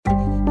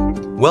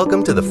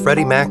Welcome to the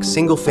Freddie Mac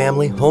Single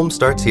Family Home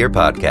Starts Here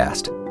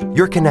podcast,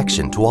 your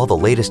connection to all the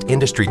latest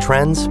industry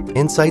trends,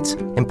 insights,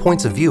 and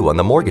points of view on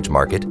the mortgage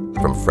market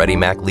from Freddie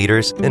Mac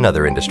leaders and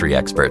other industry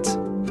experts.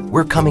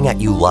 We're coming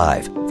at you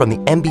live from the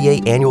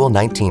MBA Annual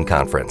 19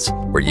 Conference,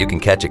 where you can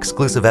catch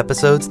exclusive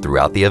episodes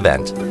throughout the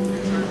event.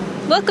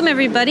 Welcome,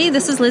 everybody.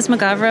 This is Liz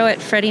McGavro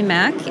at Freddie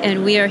Mac,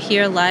 and we are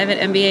here live at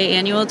MBA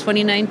Annual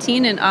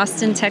 2019 in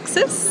Austin,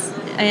 Texas.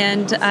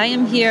 And I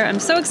am here, I'm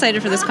so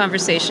excited for this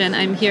conversation.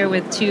 I'm here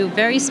with two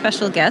very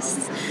special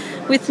guests.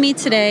 With me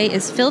today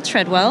is Phil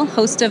Treadwell,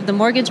 host of the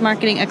Mortgage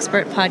Marketing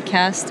Expert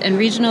podcast and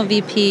Regional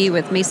VP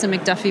with Mason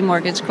McDuffie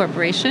Mortgage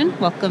Corporation.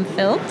 Welcome,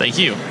 Phil. Thank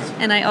you.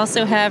 And I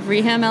also have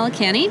Reham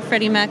Alikani,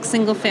 Freddie Mac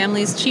Single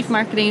Family's Chief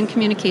Marketing and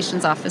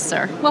Communications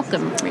Officer.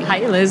 Welcome, Reham. Hi,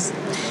 Liz.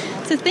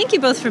 So thank you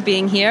both for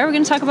being here. We're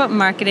going to talk about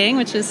marketing,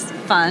 which is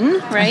fun,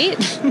 right?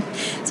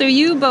 So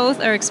you both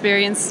are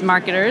experienced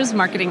marketers,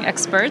 marketing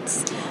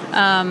experts.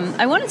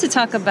 I wanted to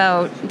talk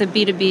about the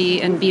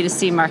B2B and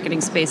B2C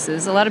marketing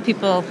spaces. A lot of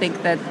people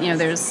think that,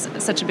 there's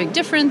such a big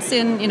difference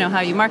in,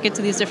 how you market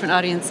to these different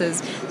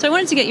audiences. So I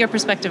wanted to get your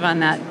perspective on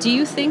that. Do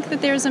you think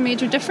that there's a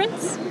major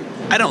difference?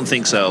 I don't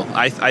think so.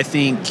 I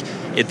think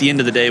at the end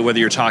of the day, whether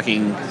you're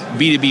talking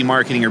B2B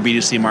marketing or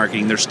B2C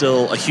marketing, there's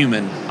still a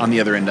human on the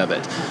other end of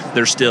it.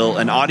 There's still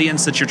an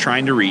audience that you're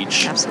trying to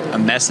reach, Absolutely. A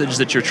message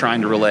that you're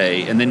trying to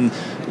relay, and then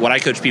what I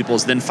coach people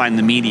is then find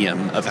the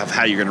medium of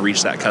how you're going to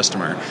reach that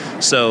customer.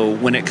 So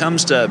when it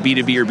comes to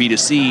B2B or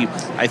B2C,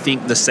 I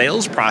think the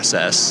sales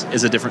process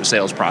is a different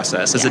sales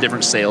process. It's a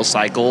different sales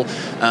cycle.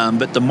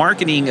 But the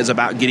marketing is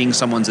about getting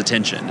someone's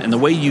attention. And the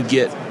way you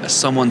get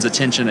someone's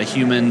attention, a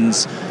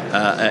human's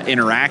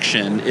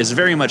interaction, is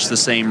very much the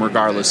same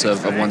regardless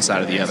of one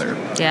side or the other.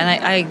 Yeah,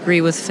 and I agree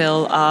with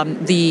Phil.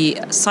 The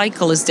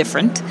cycle is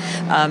different.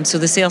 So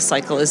the sales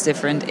cycle is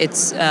different.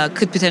 It's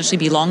could potentially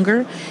be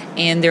longer,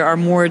 and there are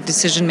more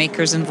decision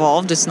makers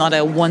involved. It's not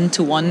a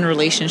one-to-one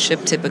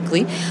relationship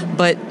typically,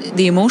 but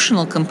the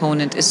emotional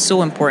component is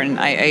so important.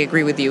 I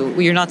agree with you.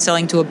 You're not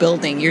selling to a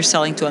building, you're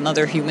selling to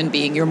another human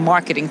being, you're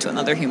marketing to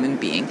another human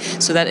being.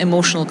 So that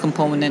emotional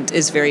component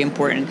is very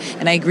important.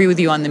 And I agree with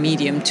you on the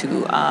medium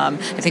too. I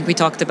think we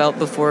talked about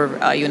before,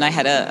 you and I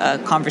had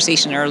a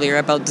conversation earlier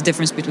about the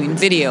difference between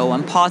video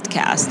and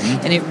podcast,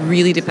 and it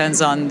really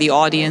depends on the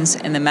audience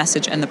and the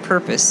message and the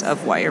purpose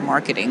of why you're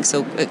marketing.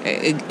 So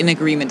in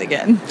agreement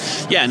again.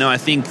 Yeah, no, I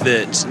think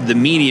that the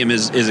medium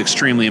is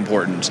extremely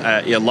important,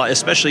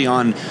 especially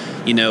on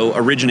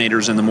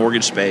originators in the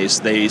mortgage space.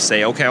 They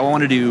say, okay, I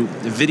want to do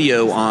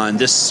video on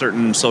this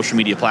certain social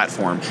media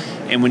platform.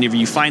 And whenever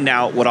you find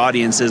out what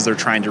audiences they're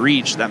trying to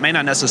reach, that may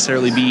not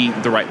necessarily be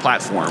the right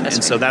platform.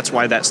 So that's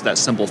why that's that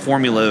simple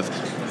formula of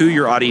who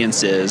your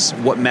audience is,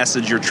 what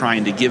message you're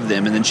trying to give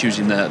them, and then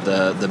choosing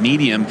the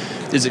medium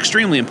is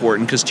extremely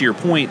important, because to your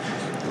point,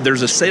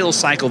 there's a sales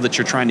cycle that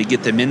you're trying to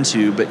get them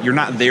into, but you're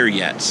not there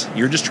yet.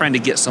 You're just trying to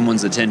get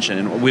someone's attention.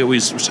 And we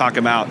always talk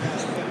about,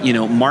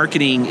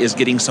 marketing is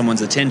getting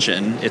someone's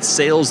attention. It's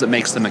sales that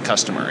makes them a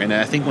customer. And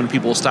I think when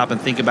people stop and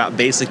think about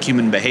basic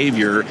human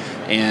behavior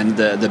and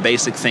the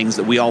basic things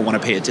that we all want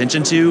to pay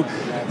attention to,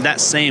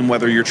 that's same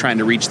whether you're trying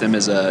to reach them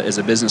as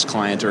a business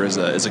client or as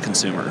a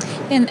consumer.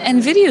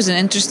 And video is an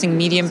interesting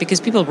medium because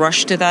people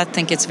rush to that,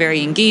 think it's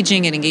very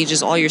engaging, it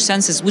engages all your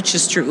senses, which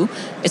is true.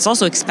 It's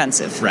also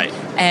expensive. Right.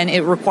 And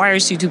it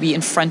requires you to be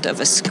in front of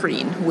a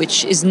screen,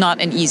 which is not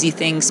an easy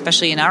thing,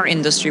 especially in our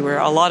industry where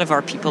a lot of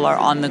our people are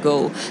on the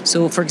go.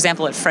 So for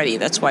example, at Freddie,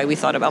 that's why we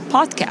thought about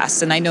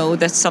podcasts. And I know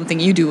that's something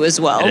you do as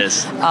well. It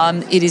is.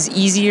 It is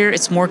easier,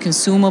 it's more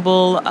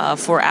consumable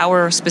for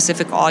our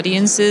specific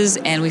audiences,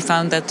 and we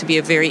found that to be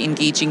a very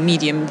engaging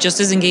medium, just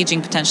as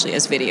engaging potentially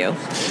as video.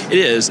 It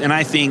is, and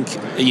I think,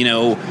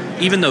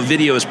 even though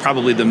video is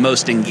probably the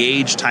most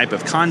engaged type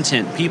of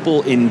content,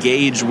 people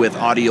engage with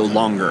audio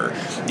longer.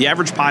 The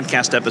average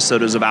podcast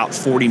episode is about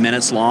 40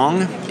 minutes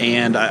long,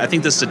 and I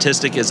think the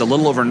statistic is a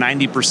little over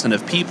 90%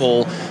 of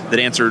people that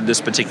answered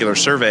this particular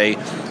survey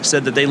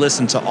said that they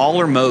listen to all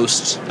or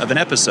most of an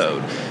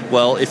episode.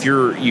 Well, if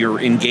you're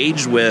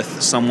engaged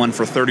with someone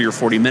for 30 or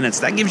 40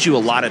 minutes, that gives you a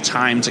lot of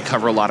time to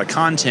cover a lot of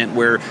content,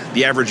 where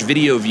the average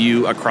video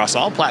view across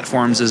all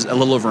platforms is a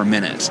little over a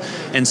minute.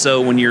 And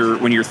so when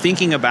you're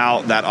thinking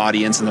about that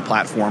audience and the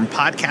platform,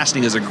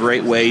 podcasting is a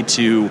great way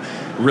to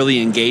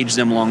really engage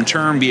them long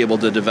term, be able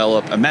to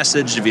develop a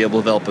message, to be able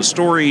to develop a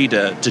story,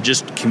 to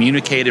just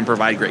communicate and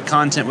provide great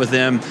content with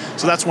them.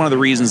 So that's one of the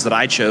reasons that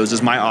I chose,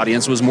 as my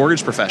audience was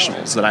mortgage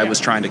professionals that I was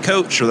trying to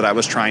coach or that I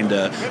was trying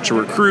to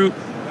recruit.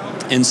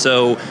 And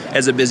so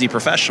as a busy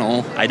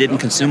professional, I didn't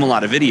consume a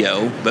lot of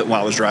video, but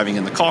while I was driving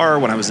in the car,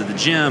 when I was at the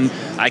gym,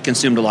 I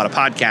consumed a lot of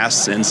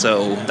podcasts. And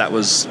so that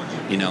was,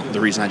 the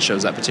reason I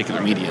chose that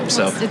particular medium.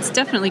 So it's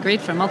definitely great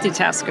for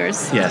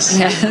multitaskers. Yes.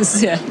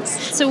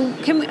 Yes. So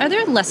are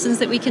there lessons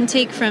that we can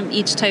take from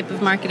each type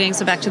of marketing?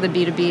 So back to the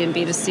B2B and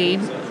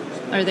B2C.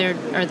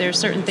 Are there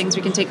certain things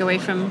we can take away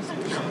from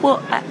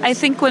Well, I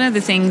think one of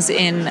the things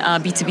in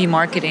B2B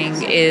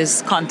marketing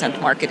is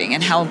content marketing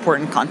and how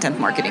important content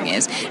marketing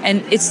is.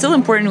 And it's still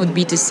important with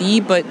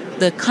B2C, but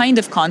the kind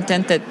of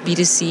content that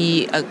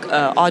B2C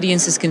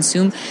audiences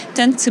consume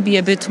tends to be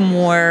a bit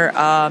more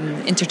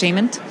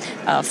entertainment,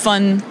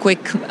 fun,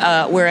 quick,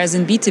 whereas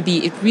in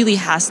B2B, it really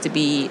has to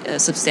be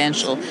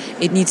substantial.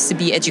 It needs to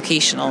be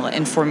educational,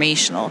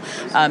 informational.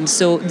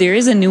 So there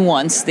is a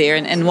nuance there.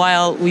 And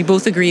while we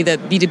both agree that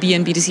B2B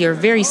and B2C are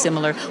very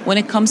similar, when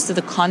it comes to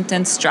the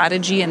content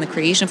strategy and the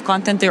creation of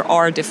content, there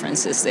are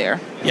differences there.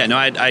 Yeah, no,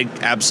 I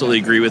absolutely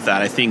agree with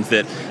that. I think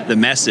that the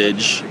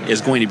message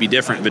is going to be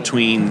different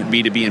between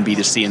B2B and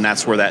B2C, and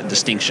that's where that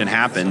distinction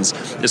happens.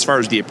 As far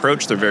as the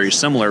approach, they're very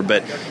similar,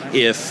 but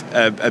if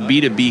a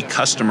B2B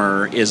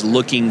customer is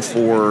looking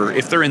for,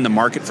 if they're in the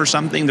market for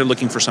something, they're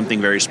looking for something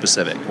very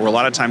specific. Or a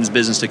lot of times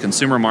business to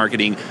consumer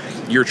marketing,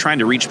 you're trying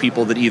to reach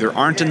people that either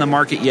aren't in the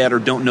market yet or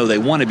don't know they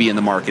want to be in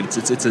the market.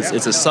 It's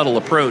a subtle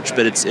approach,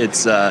 but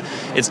it's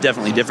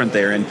definitely different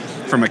there. And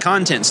from a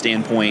content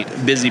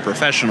standpoint, busy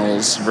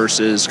professionals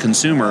versus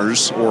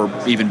consumers, or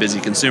even busy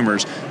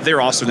consumers,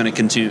 they're also going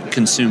to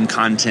consume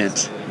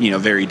content,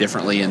 very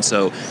differently. And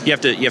so you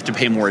have to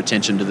pay more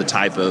attention to the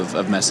type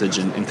of message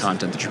and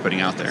content that you're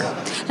putting out there.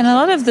 And a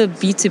lot of the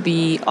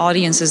B2B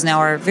audiences now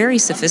are very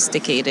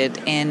sophisticated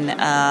in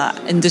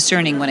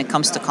discerning when it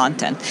comes to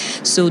content.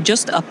 So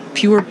just a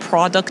pure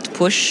product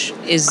push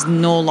is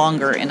no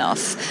longer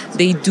enough.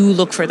 They do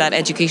look for that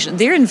education.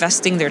 They're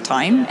investing their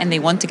time and they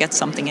want to get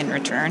something in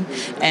return.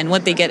 And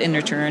what they get in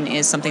return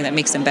is something that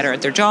makes them better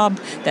at their job,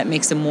 that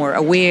makes them more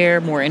aware,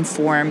 more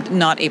informed,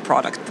 not a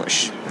product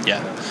push. Yeah,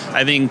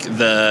 I think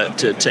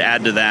to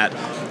add to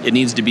that, it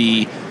needs to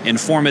be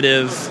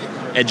informative,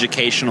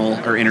 educational,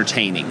 or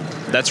entertaining.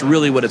 That's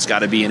really what it's got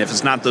to be. And if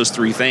it's not those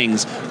three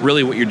things,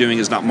 really what you're doing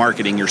is not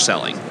marketing, you're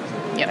selling.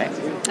 Yeah,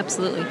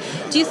 absolutely.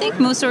 Do you think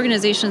most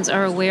organizations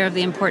are aware of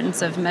the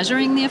importance of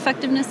measuring the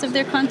effectiveness of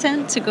their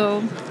content, to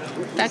go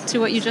back to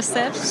what you just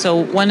said? So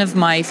one of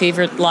my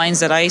favorite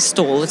lines that I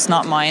stole, it's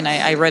not mine,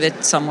 I read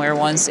it somewhere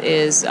once,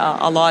 is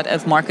a lot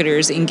of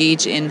marketers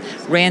engage in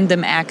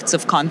random acts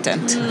of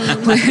content.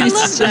 Where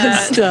it's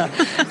just,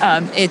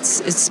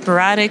 it's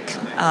sporadic,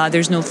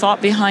 there's no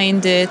thought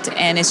behind it,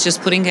 and it's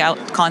just putting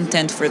out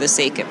content for the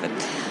sake of it.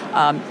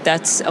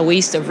 That's a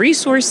waste of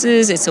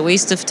resources, it's a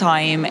waste of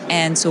time,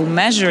 and so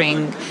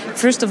measuring,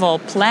 first of all,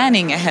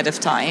 planning ahead of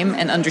time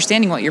and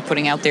understanding what you're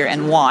putting out there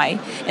and why,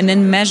 and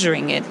then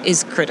measuring it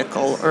is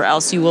critical, or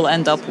else you will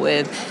end up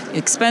with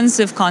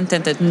expensive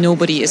content that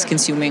nobody is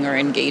consuming or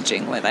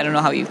engaging with. I don't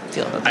know how you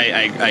feel about that.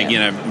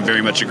 I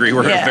very much agree.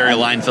 We're very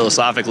aligned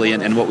philosophically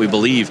and what we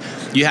believe.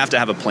 You have to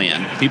have a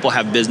plan. People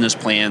have business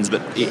plans,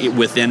 but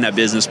within that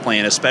business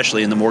plan,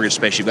 especially in the mortgage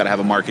space, you've got to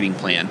have a marketing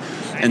plan.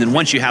 And then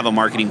once you have a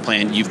marketing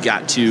plan, you've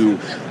got to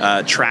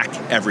track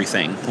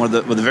everything. One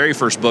of the very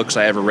first books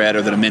I ever read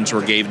or that a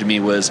mentor gave to me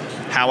was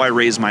How I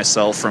Raised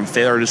Myself from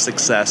Failure to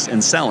Success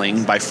in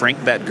Selling by Frank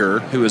Betger,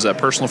 who is a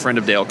personal friend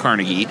of Dale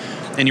Carnegie.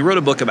 And he wrote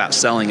a book about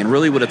selling, and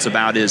really what it's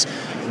about is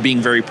being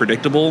very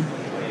predictable,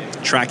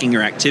 tracking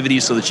your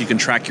activities so that you can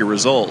track your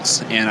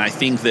results. And I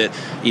think that,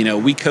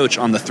 we coach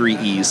on the 3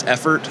 E's: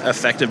 effort,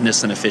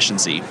 effectiveness, and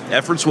efficiency.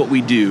 Effort's what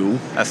we do.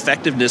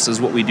 Effectiveness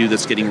is what we do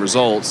that's getting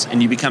results.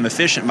 And you become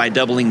efficient by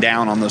doubling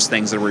down on those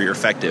things that where you're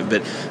effective.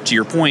 But to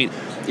your point,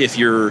 if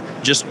you're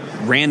just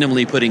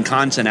randomly putting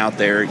content out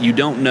there, you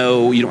don't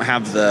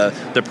have the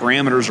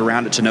parameters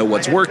around it to know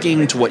what's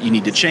working, to what you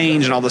need to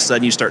change, and all of a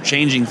sudden you start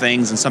changing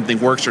things and something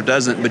works or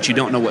doesn't, but you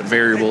don't know what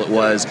variable it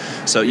was.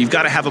 So you've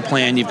got to have a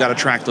plan, you've got to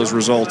track those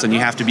results, and you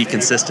have to be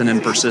consistent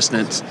and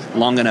persistent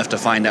long enough to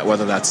find out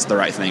whether that's the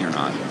right thing or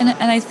not. And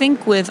I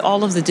think with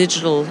all of the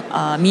digital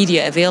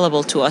media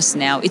available to us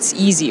now, it's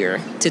easier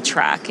to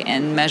track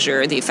and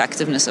measure the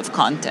effectiveness of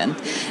content.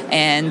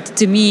 And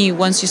to me,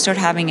 once you start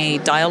having a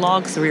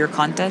dialogue through your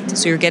content,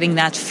 so you're getting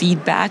that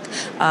feedback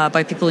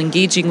by people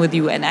engaging with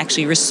you and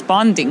actually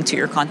responding to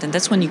your content,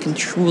 that's when you can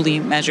truly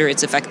measure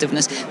its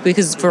effectiveness.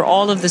 Because for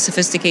all of the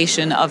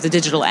sophistication of the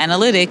digital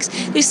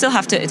analytics, they still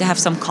have to have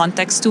some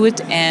context to it,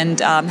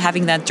 and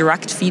having that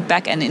direct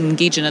feedback and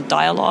engage in a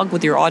dialogue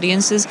with your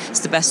audiences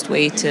is the best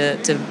way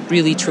to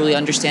really truly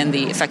understand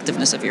the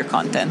effectiveness of your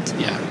content.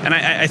 Yeah, and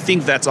I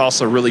think that's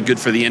also really good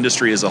for the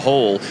industry as a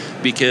whole,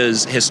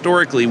 because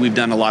historically we've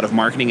done a lot of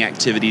marketing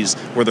activities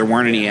where there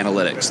weren't any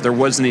analytics. There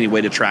wasn't any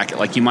way to track it.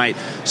 Like you might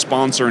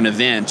sponsor an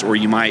event, or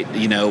you might,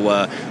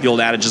 the old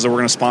adage is that we're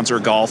going to sponsor a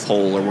golf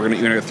hole, or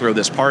you're going to throw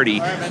this party.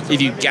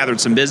 If you gathered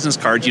some business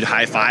cards, you'd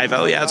high five,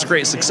 oh yeah, it's a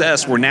great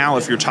success. Where now,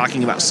 if you're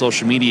talking about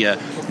social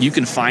media, you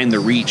can find the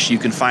reach, you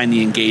can find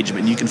the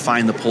engagement, you can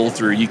find the pull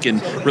through, you can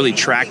really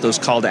track those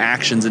call to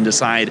actions and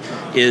decide,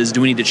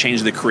 do we need to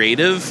change the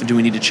creative? Do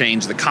we need to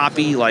change the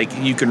copy? Like,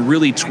 you can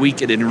really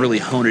tweak it and really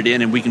hone it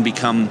in, and we can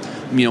become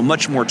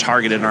much more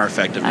targeted in our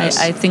effectiveness.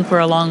 I think we're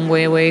a long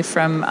way away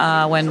from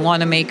when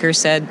Wanamaker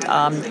said,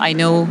 I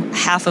know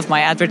half of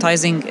my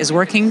advertising is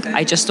working,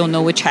 I just don't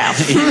know which half.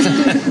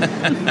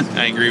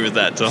 I agree with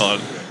that,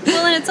 Todd.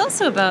 Well, and it's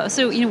also about,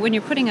 when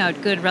you're putting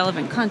out good,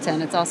 relevant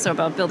content, it's also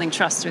about building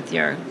trust with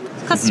your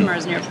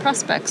customers and your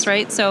prospects,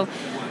 right? So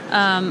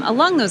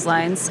along those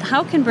lines,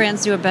 how can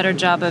brands do a better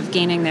job of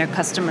gaining their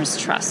customers'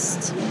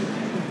 trust?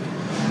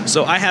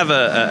 So I have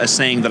a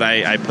saying that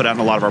I put out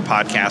in a lot of our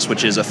podcasts,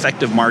 which is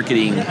effective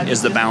marketing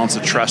is the balance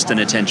of trust and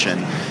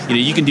attention.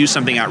 You can do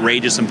something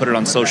outrageous and put it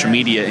on social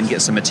media and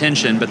get some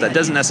attention, but that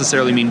doesn't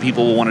necessarily mean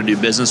people will want to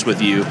do business with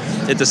you.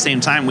 At the same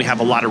time, we have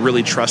a lot of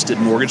really trusted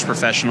mortgage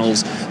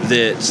professionals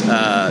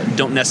that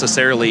don't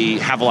necessarily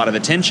have a lot of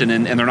attention,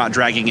 and they're not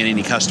dragging in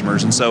any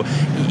customers. And so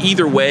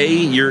either way,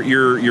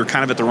 you're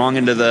kind of at the wrong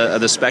end of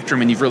the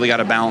spectrum, and you've really got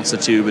to balance the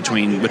two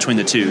between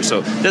the two. So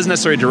it doesn't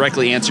necessarily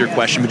directly answer your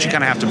question, but you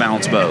kind of have to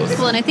balance both.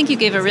 Well, and I think you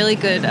gave a really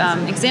good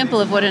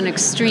example of what an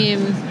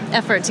extreme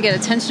effort to get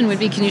attention would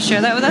be. Can you share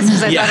that with us?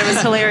 Because I thought it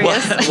was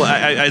hilarious. Well,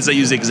 as I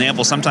use the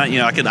example, sometimes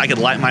I could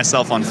light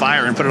myself on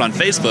fire and put it on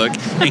Facebook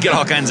and get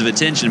all kinds of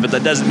attention, but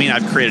that doesn't mean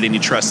I've created any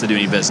trust to do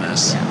any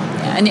business. Yeah.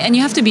 And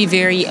you have to be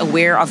very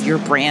aware of your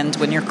brand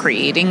when you're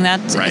creating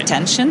that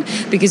attention,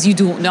 because you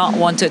do not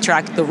want to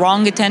attract the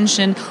wrong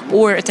attention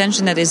or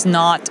attention that is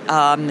not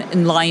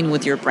in line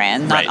with your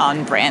brand, not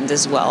on brand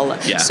as well.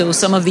 Yeah. So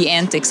some of the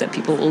antics that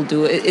people will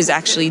do is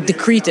actually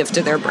decretive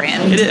to their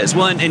brand. It is.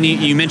 Well, and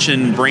you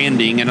mentioned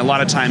branding, and a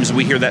lot of times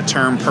we hear that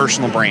term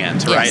personal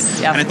brand, right?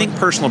 Yes, and I think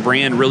personal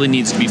brand really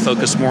needs to be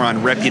focused more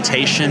on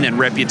reputation and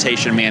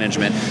reputation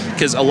management,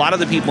 because a lot of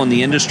the people in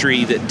the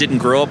industry that didn't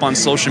grow up on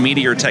social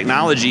media or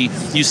technology,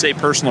 you say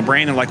personal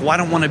brand and like, well, I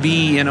don't want to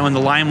be, in the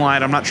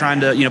limelight. I'm not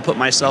trying to, put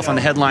myself on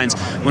the headlines,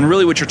 when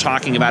really what you're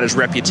talking about is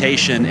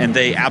reputation, and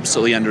they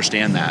absolutely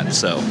understand that.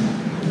 So,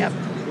 yep,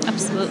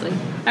 absolutely.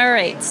 All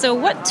right. So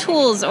what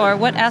tools or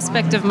what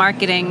aspect of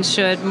marketing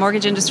should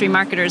mortgage industry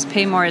marketers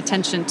pay more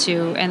attention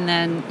to? And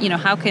then,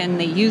 how can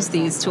they use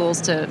these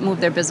tools to move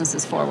their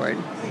businesses forward?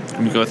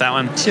 Can we go with that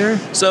one? Sure.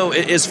 So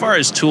as far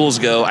as tools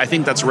go, I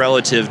think that's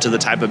relative to the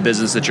type of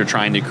business that you're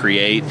trying to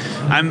create.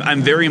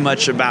 I'm very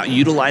much about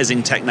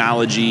utilizing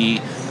technology,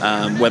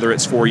 whether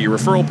it's for your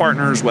referral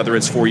partners, whether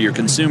it's for your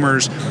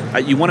consumers.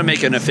 You want to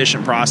make an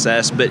efficient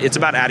process, but it's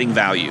about adding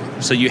value.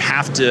 So you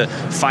have to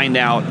find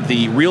out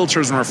the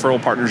realtors and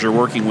referral partners you're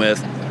working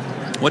with,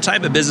 what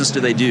type of business do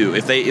they do?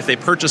 If they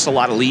purchase a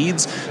lot of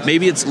leads,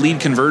 maybe it's lead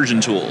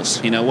conversion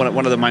tools.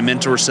 One of my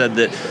mentors said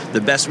that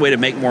the best way to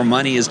make more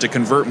money is to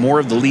convert more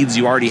of the leads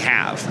you already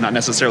have, not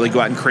necessarily go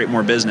out and create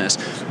more business.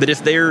 But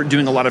if they're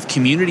doing a lot of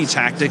community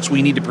tactics,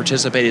 we need to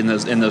participate in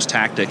those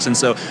tactics. And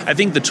so I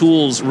think the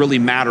tools really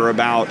matter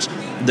about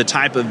the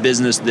type of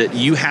business that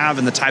you have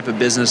and the type of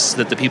business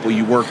that the people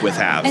you work with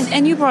have.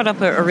 And you brought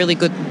up a really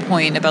good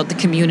point about the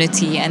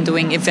community and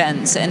doing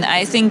events. And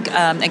I think,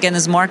 again,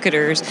 as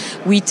marketers,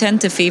 we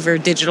tend to favor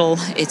digital.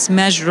 It's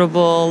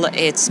measurable,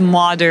 it's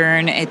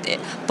modern,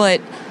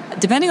 but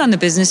depending on the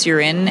business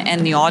you're in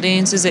and the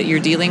audiences that you're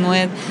dealing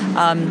with,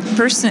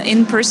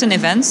 in-person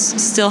events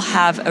still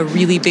have a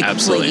really big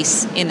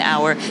place in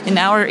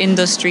our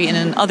industry and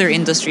in other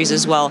industries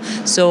as well.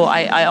 So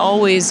I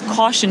always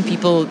caution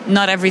people,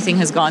 not everything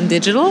has gone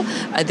digital.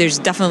 There's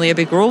definitely a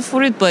big role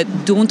for it, but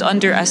don't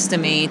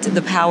underestimate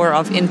the power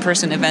of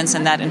in-person events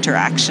and that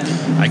interaction.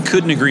 I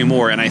couldn't agree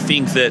more. And I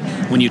think that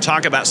when you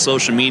talk about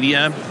social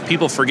media,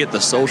 people forget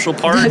the social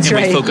part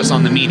we focus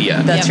on the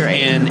media. That's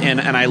right.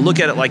 And I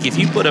look at it like, if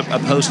you put a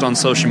post on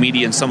social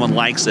media and someone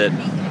likes it,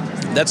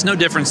 that's no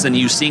difference than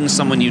you seeing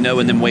someone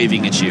and them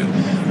waving at you.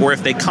 Or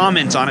if they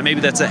comment on it,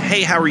 maybe that's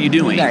hey, how are you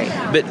doing? Right.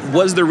 But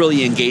was there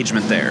really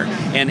engagement there?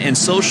 And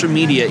social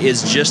media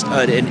is just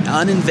an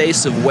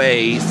uninvasive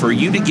way for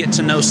you to get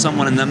to know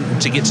someone and them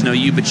to get to know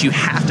you, but you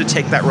have to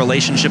take that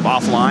relationship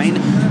offline,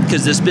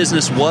 because this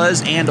business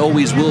was and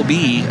always will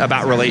be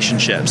about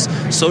relationships.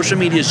 Social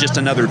media is just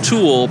another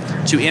tool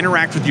to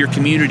interact with your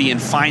community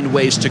and find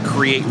ways to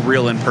create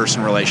real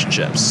in-person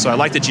relationships. So I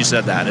like that you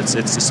said that.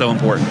 It's so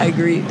important. I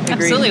agree.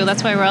 Absolutely. Well,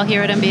 that's why we're all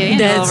here at MBA Annual,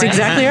 That's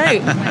exactly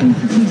right.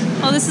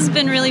 Well, this has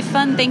been really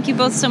fun. Thank you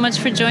both so much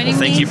for joining me.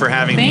 Thank you for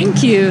having me.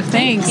 Thank you.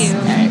 Thanks.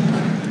 Thank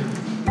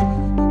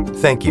you.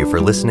 Thank you for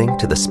listening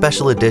to the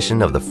special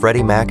edition of the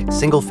Freddie Mac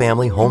Single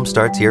Family Home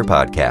Starts Here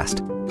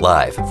podcast,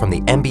 live from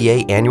the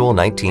MBA Annual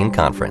 19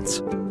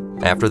 Conference.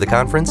 After the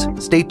conference,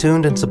 stay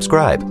tuned and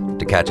subscribe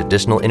to catch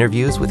additional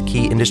interviews with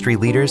key industry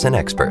leaders and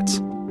experts.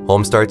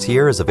 Home Starts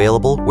Here is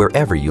available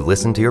wherever you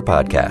listen to your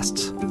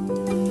podcasts.